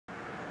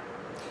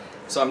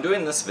So I'm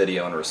doing this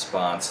video in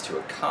response to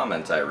a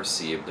comment I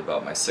received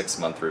about my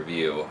 6-month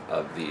review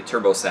of the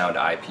Turbosound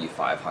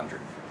IP500.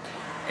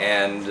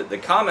 And the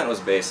comment was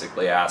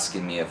basically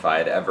asking me if I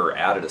had ever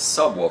added a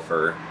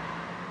subwoofer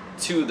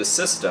to the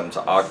system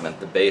to augment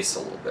the bass a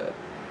little bit.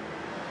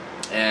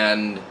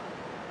 And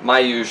my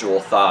usual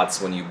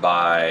thoughts when you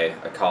buy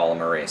a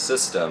column array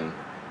system,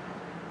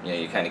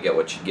 you kind of get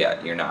what you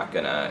get.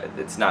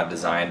 It's not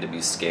designed to be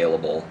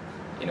scalable.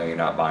 You're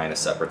not buying a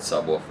separate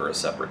subwoofer, a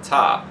separate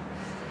top.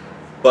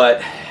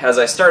 But as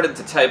I started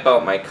to type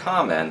out my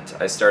comment,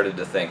 I started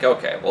to think,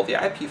 okay, well the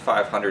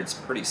IP500 is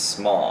pretty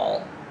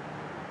small,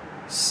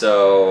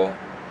 so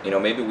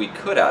maybe we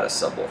could add a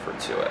subwoofer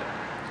to it.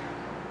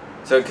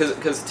 So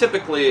because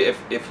typically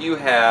if you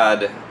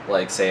had,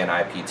 like, say an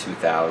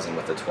IP2000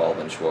 with a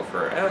 12-inch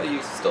woofer,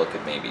 you still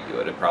could maybe do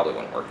it. It probably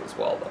wouldn't work as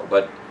well though.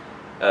 But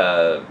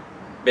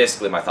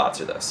basically my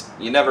thoughts are this: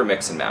 you never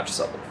mix and match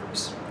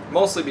subwoofers,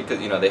 mostly because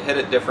they hit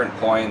at different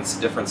points,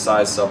 different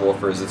size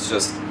subwoofers.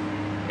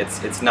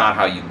 It's not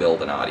how you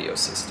build an audio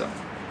system.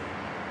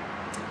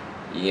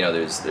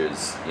 There's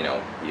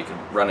you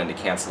can run into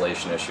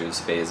cancellation issues,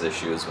 phase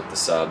issues with the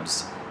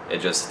subs.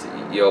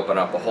 You open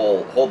up a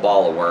whole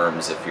ball of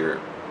worms if you're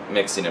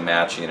mixing and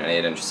matching an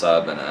 8-inch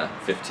sub and a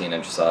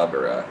 15-inch sub,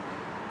 or a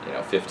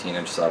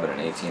 15-inch sub and an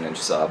 18-inch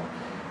sub.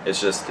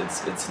 It's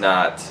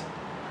not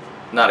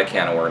a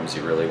can of worms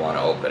you really want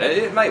to open.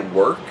 It might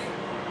work,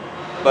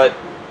 but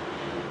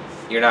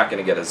you're not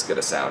going to get as good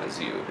a sound as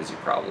you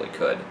probably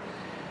could.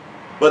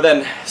 But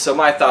then, so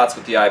my thoughts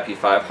with the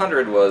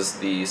IP500 was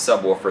the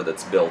subwoofer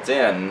that's built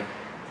in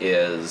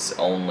is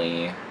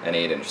only an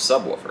 8-inch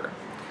subwoofer.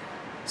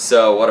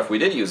 So what if we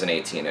did use an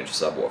 18-inch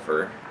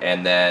subwoofer,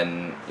 and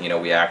then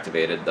we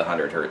activated the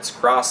 100 Hertz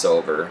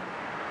crossover,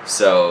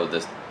 so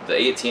the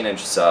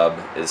 18-inch sub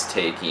is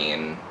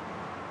taking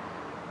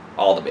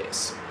all the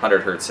bass,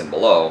 100 Hertz and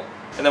below,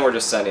 and then we're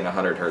just sending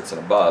 100 Hertz and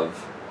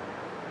above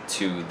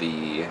to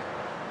the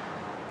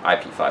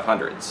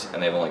IP500s,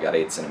 and they've only got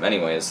 8s in them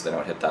anyways, so they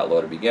don't hit that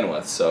low to begin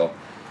with. So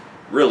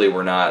really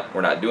we're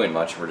not doing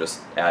much. We're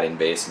just adding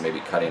bass and maybe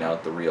cutting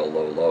out the real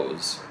low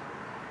lows.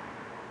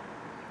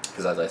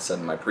 Because as I said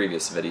in my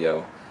previous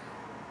video,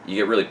 you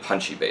get really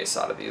punchy bass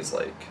out of these,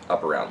 like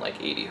up around like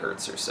 80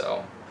 Hertz or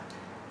so.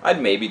 I'd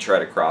maybe try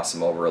to cross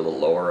them over a little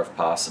lower if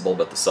possible,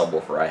 but the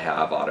subwoofer I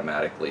have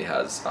automatically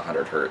has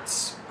 100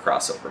 Hertz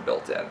crossover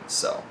built in,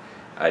 so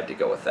I had to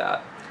go with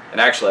that. And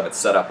I actually have it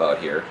set up out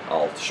here.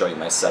 I'll show you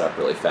my setup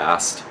really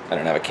fast. I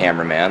don't have a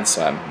cameraman,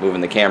 so I'm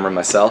moving the camera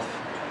myself.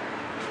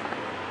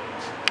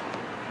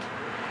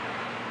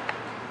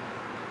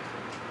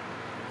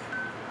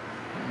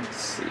 Let's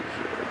see here.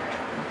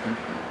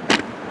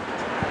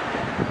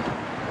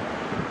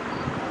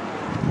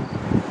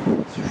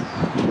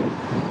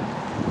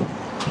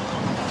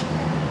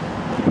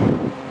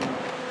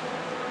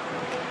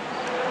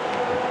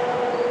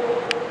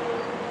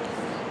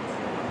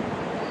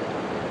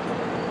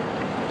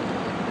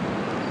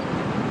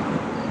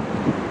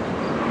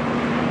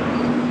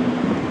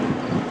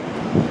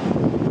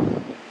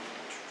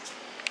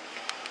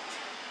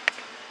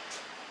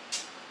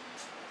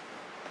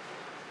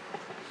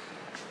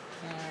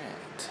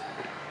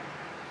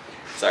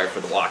 Sorry for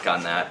the walk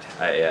on that.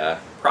 I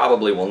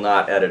probably will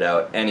not edit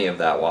out any of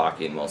that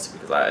walking, mostly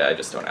because I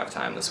just don't have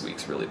time. This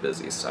week's really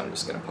busy, so I'm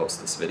just going to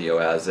post this video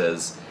as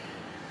is.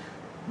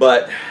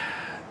 But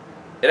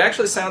it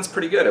actually sounds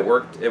pretty good. It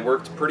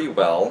worked pretty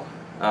well.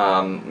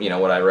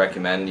 Would I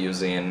recommend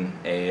using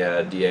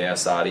a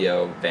DAS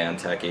Audio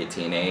Vantech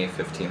 18A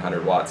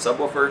 1500 watt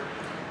subwoofer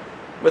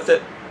with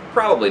it?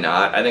 Probably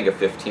not. I think a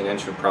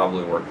 15-inch would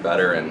probably work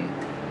better and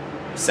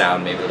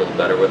sound maybe a little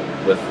better with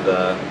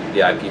the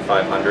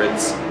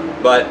IP500s,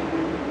 but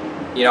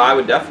I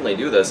would definitely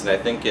do this, and I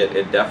think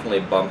it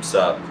definitely bumps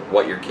up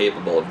what you're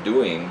capable of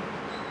doing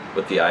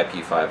with the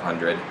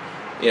IP500.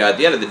 At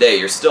the end of the day,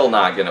 you're still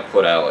not going to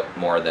put out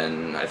more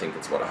than, I think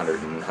it's what,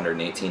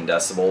 118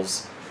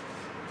 decibels.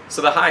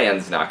 So the high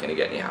end's not going to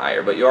get any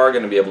higher, but you are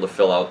going to be able to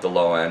fill out the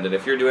low end, and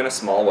if you're doing a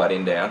small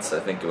wedding dance, I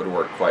think it would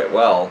work quite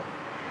well.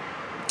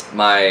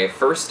 My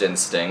first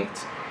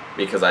instinct,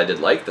 because I did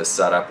like this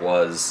setup,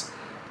 was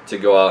to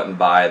go out and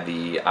buy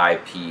the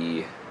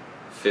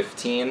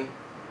IP15B,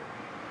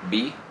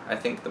 I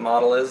think the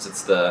model is.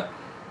 It's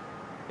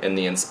in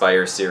the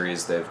Inspire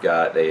series, they've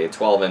got a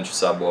 12-inch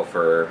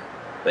subwoofer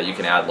that you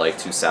can add like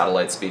 2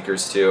 satellite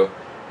speakers to,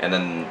 and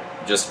then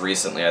just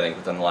recently, I think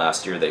within the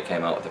last year, they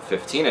came out with a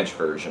 15-inch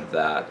version of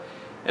that.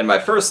 And my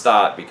first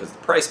thought, because the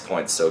price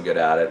point's so good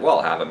at it,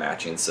 well, have a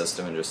matching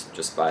system and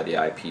just buy the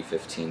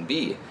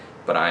IP15B.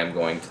 But I am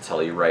going to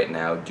tell you right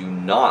now, do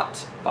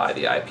not buy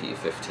the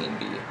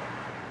IP15B.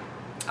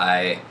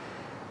 I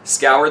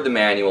scoured the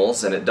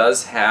manuals, and it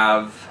does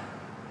have,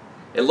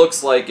 it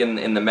looks like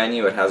in the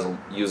menu it has a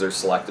user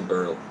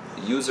selectable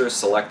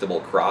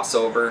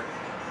crossover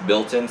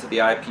built into the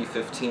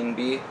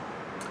IP15B,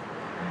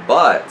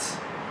 but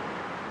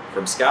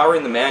from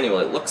scouring the manual,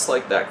 it looks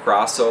like that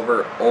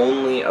crossover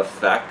only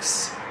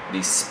affects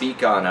the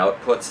speak-on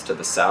outputs to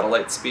the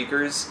satellite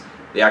speakers,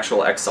 The actual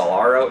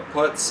XLR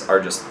outputs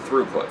are just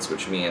throughputs,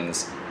 which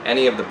means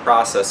any of the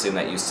processing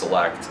that you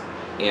select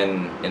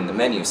in the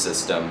menu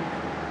system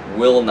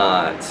will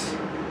not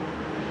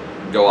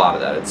go out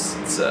of that. It's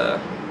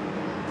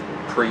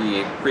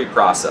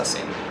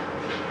pre-processing.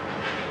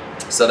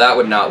 So that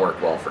would not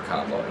work well for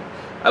comboing.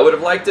 I would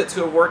have liked it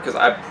to have worked because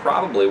I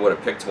probably would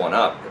have picked one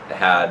up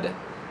had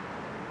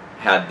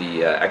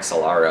the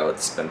XLR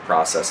outs been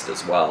processed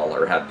as well,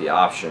 or had the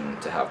option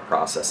to have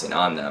processing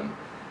on them,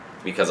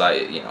 because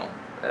as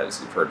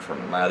you've heard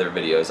from my other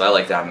videos, I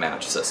like to have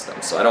match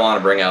systems. So I don't want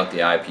to bring out the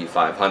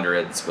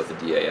IP500s with a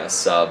DAS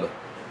sub.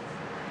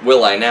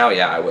 Will I now?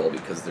 Yeah, I will,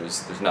 because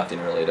there's nothing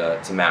really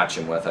to match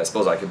them with. I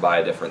suppose I could buy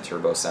a different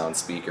Turbosound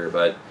speaker,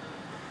 but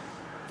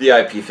the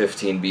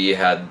IP15B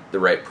had the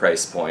right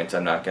price point.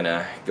 I'm not going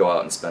to go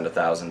out and spend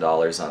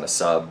 $1,000 on a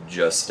sub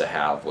just to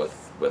have with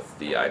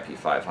the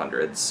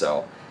IP500s.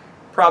 So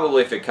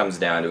probably if it comes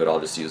down to it, I'll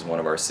just use one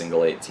of our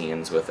single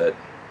 18s with it.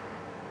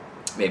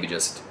 Maybe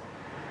just,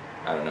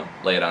 I don't know,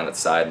 lay it on its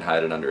side and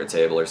hide it under a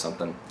table or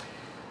something.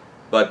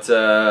 But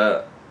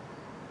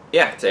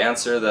yeah, to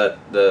answer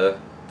the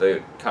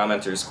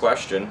commenter's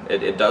question,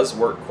 it does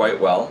work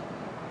quite well.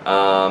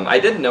 I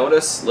did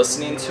notice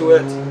listening to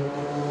it,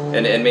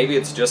 and maybe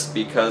it's just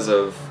because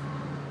of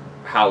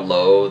how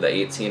low the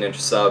 18-inch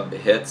sub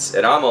hits,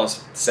 it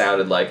almost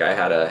sounded like I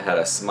had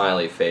a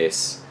smiley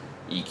face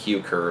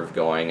EQ curve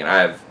going, and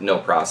I have no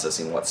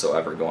processing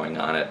whatsoever going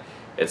on it.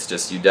 It's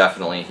just you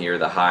definitely hear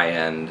the high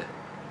end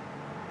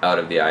out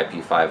of the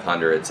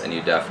IP500s, and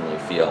you definitely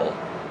feel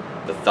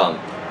the thump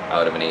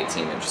out of an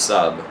 18-inch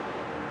sub.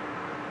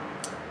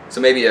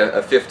 So maybe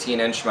a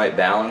 15-inch might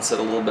balance it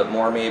a little bit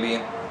more,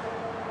 maybe.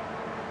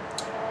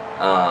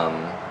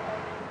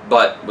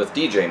 But with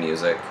DJ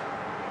music,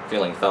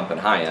 feeling thump and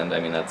high end,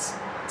 I mean, that's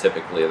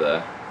typically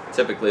the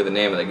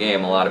name of the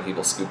game. A lot of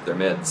people scoop their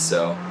mids,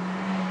 so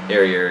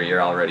here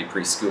you're already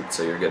pre-scooped,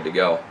 so you're good to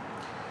go.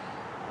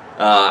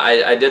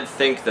 I did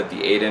think that the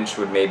 8-inch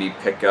would maybe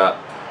pick up,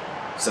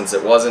 since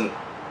it wasn't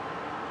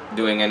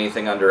doing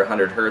anything under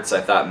 100 Hertz,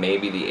 I thought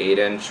maybe the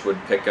 8-inch would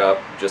pick up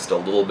just a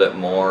little bit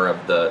more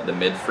of the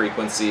mid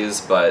frequencies,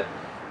 but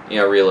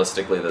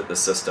realistically the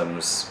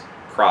system's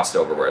crossed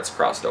over where it's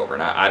crossed over,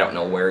 and I don't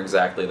know where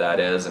exactly that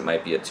is. It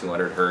might be at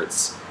 200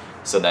 Hertz,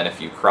 so then if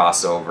you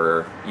cross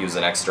over, use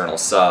an external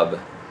sub,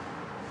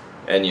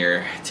 and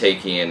you're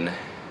taking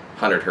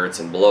 100 Hertz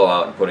and below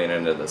out and putting it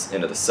into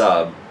the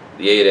sub,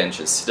 the 8-inch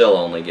is still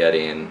only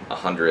getting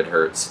 100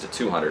 Hertz to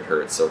 200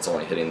 Hertz, so it's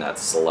only hitting that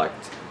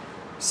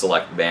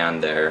select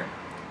band there.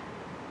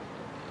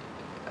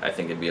 I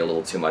think it'd be a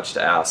little too much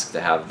to ask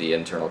to have the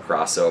internal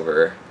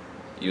crossover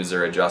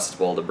user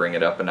adjustable to bring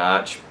it up a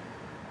notch.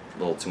 A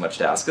little too much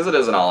to ask, because it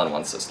is an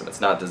all-in-one system. It's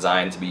not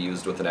designed to be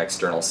used with an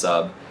external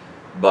sub,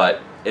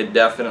 but it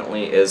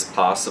definitely is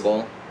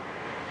possible.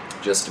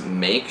 Just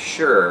make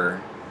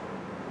sure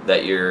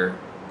that you're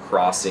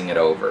crossing it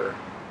over.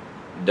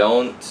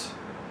 Don't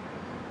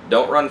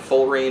run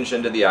full range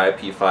into the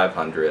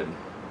IP500,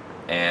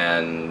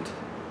 and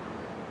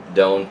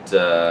don't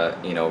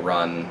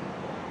run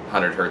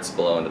 100 Hertz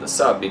below into the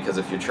sub, because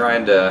if you're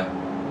trying to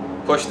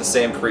push the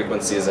same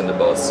frequencies into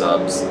both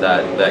subs,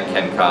 that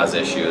can cause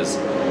issues.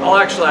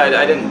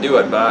 I didn't do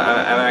it, but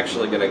I'm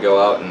actually going to go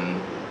out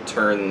and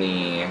turn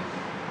the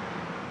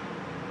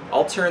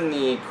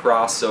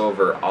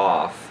crossover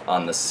off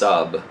on the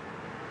sub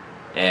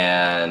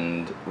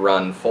and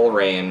run full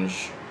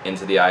range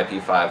into the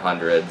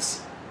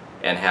IP500s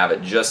and have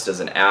it just as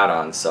an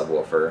add-on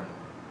subwoofer.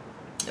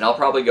 And I'll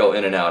probably go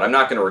in and out. I'm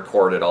not going to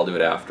record it, I'll do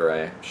it after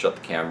I shut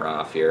the camera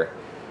off here.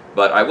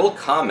 But I will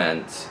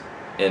comment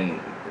in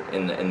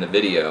the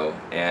video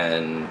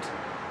and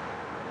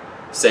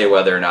say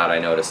whether or not I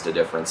noticed a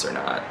difference or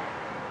not.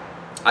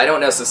 I don't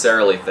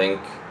necessarily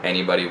think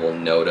anybody will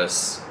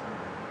notice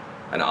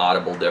an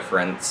audible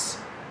difference,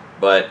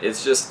 but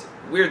it's just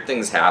weird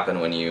things happen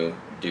when you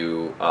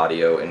do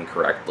audio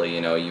incorrectly.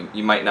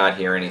 You might not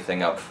hear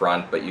anything up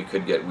front, but you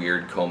could get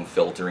weird comb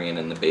filtering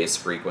in the bass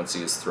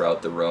frequencies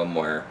throughout the room,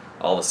 where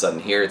all of a sudden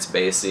here it's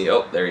bassy,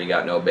 oh, there you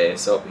got no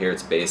bass, oh, here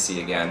it's bassy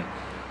again.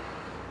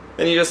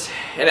 And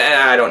and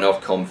I don't know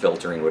if comb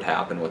filtering would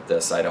happen with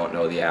this. I don't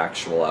know the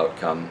actual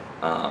outcome.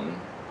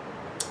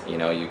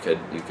 You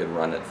could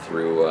run it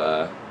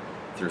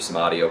through some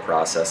audio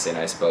processing,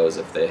 I suppose,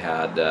 if they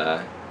had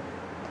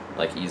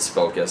like ease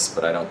focus,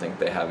 but I don't think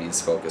they have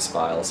ease focus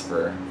files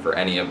for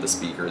any of the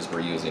speakers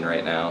we're using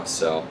right now,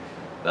 so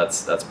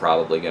that's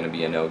probably going to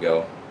be a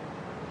no-go.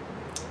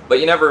 But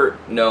you never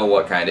know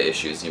what kind of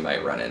issues you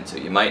might run into.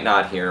 You might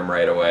not hear them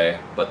right away,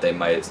 but they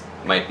might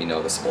be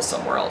noticeable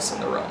somewhere else in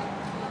the room.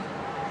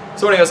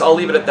 So anyways, I'll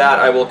leave it at that.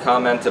 I will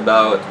comment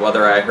about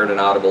whether I heard an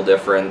audible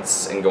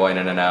difference in going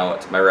in and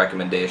out. My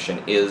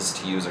recommendation is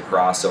to use a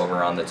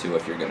crossover on the two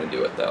if you're going to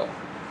do it, though.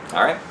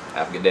 Alright,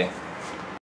 have a good day.